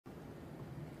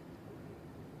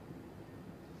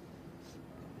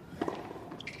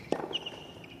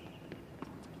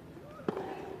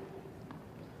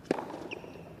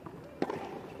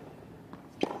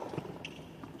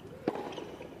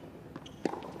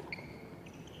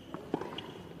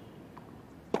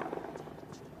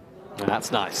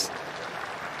That's nice.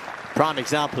 Prime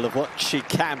example of what she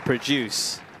can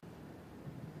produce.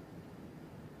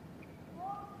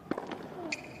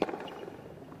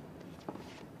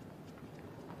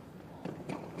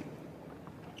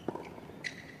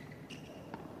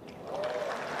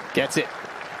 Gets it.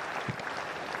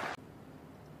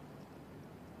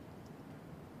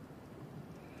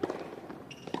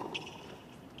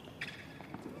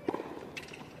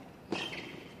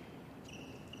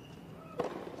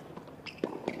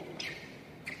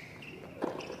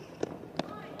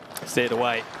 Steered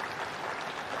away.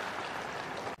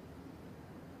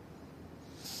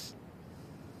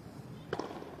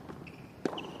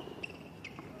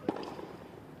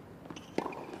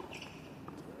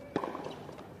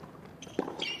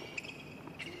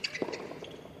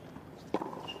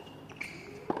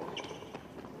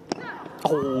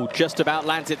 Oh, just about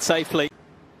lands it safely.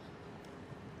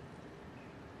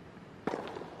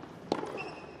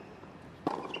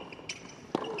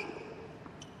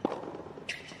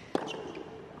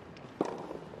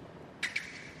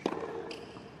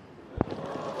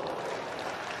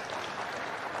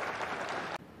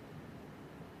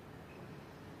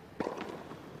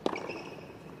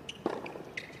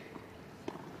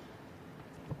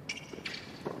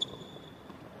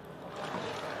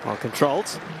 Well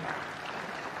controlled.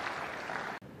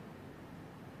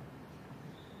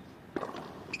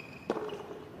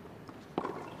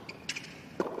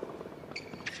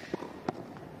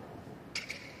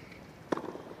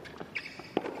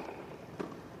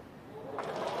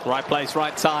 Right place,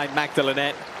 right time, Magda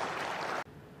Linette.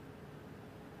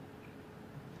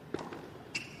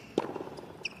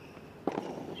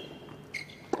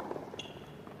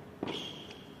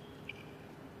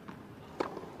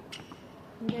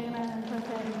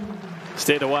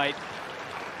 Steered away.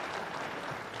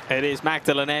 It is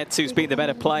Magda Linette who's been the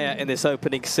better player in this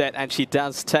opening set, and she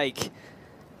does take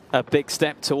a big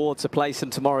step towards a place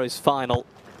in tomorrow's final.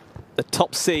 The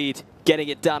top seed getting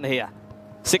it done here.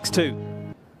 6-2.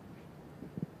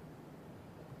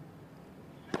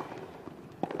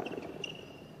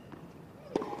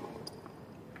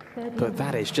 But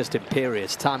that is just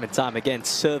imperious time and time again,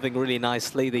 serving really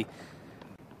nicely.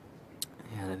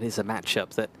 And it is a matchup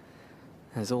that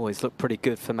has always looked pretty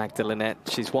good for Magda Linette.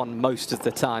 She's won most of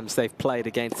the times they've played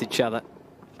against each other.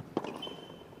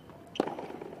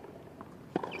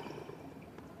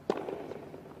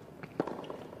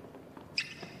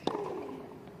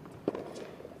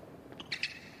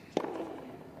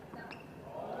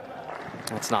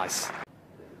 That's nice.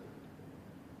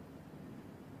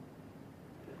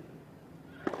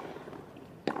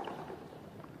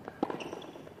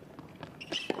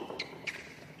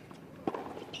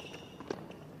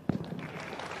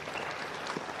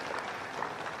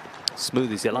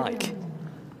 Smooth as you like.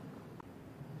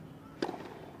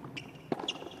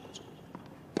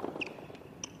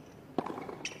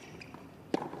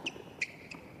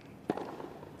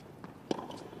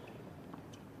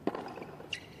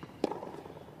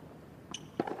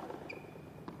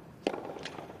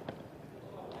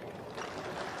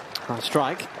 Nice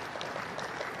strike.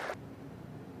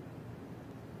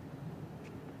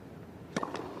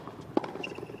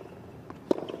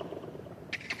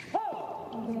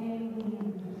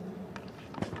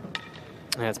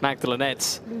 It's Magda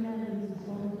Linette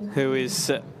who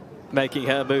is making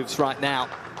her moves right now.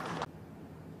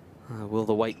 Will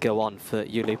the wait go on for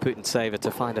Yulia Putintseva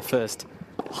to find her first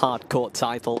hard court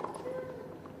title?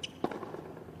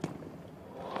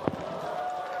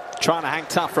 Trying to hang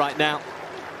tough right now.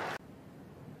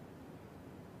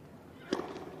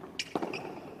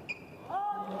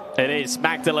 It is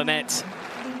Magda Linette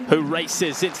who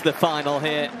races into the final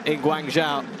here in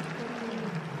Guangzhou.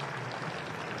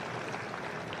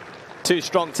 Too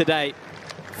strong today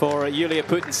for Yulia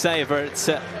Putintseva. It's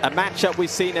a matchup we've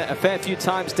seen a fair few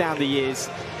times down the years,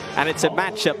 and it's a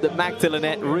matchup that Magda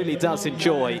Linette really does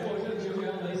enjoy.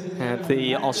 And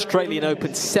the Australian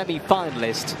Open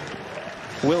semi-finalist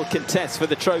will contest for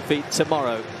the trophy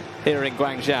tomorrow here in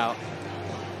Guangzhou.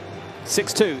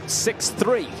 6-2,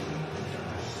 6-3.